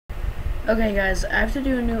Okay, guys, I have to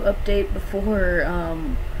do a new update before,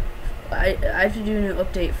 I have to do a new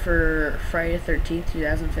update for Friday the 13th,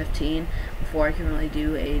 2015, before I can really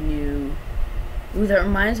do a new... Ooh, that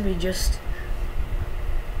reminds me,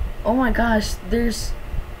 oh my gosh, there's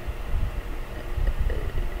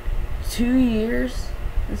 2 years?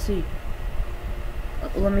 Let's see.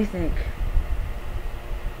 Let me think.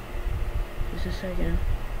 Just a second.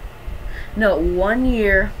 No, 1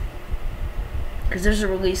 year, because there's a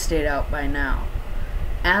release date out by now.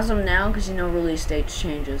 As of now, because you know release dates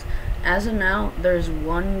changes. As of now, there's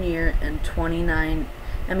 1 year and 29.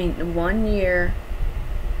 I mean, 1 year.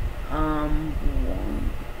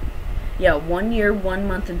 Yeah, 1 year, 1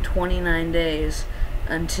 month, and 29 days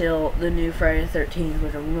until the new Friday the 13th,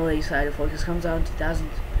 which I'm really excited for because it comes out in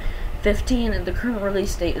 2015, and the current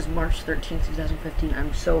release date is March 13th, 2015.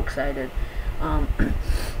 I'm so excited.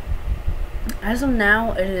 As of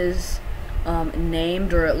now, it is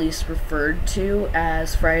named, or at least referred to,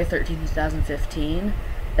 as Friday the 13th, 2015.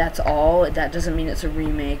 That's all. That doesn't mean it's a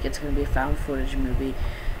remake. It's going to be a found footage movie.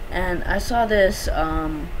 And I saw this.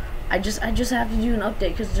 I just have to do an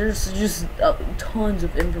update because there's just tons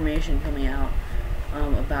of information coming out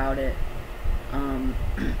about it.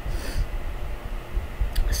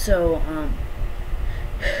 So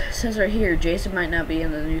it says right here, Jason might not be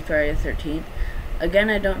in the new Friday the 13th. Again,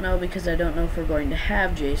 I don't know because I don't know if we're going to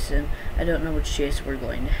have Jason. I don't know which Jason we're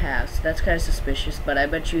going to have. So that's kind of suspicious, but I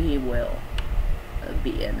bet you he will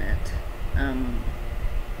be in it.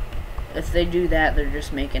 If they do that, they're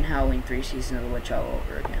just making Halloween 3 Season of the Witch all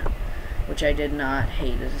over again. Which I did not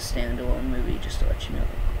hate as a standalone movie, just to let you know.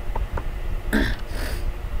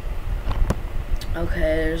 Okay,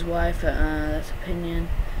 there's wife. That's opinion.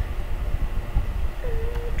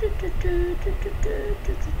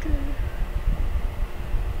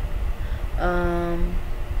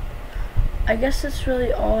 I guess that's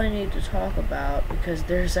really all I need to talk about because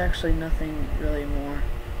there's actually nothing really more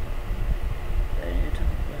that I need to talk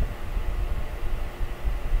about.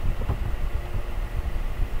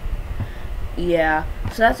 Yeah,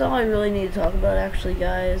 so that's all I really need to talk about actually,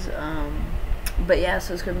 guys. But yeah,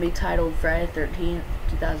 so it's going to be titled Friday the 13th,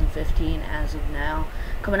 2015 as of now.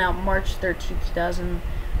 Coming out March 13th,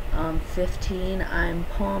 2015. I'm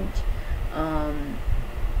pumped.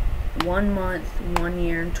 1 month, 1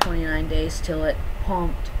 year, and 29 days till it.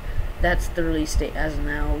 Pumped. That's the release date as of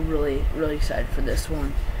now. Really, really excited for this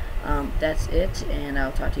one. That's it, and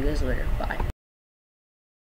I'll talk to you guys later. Bye.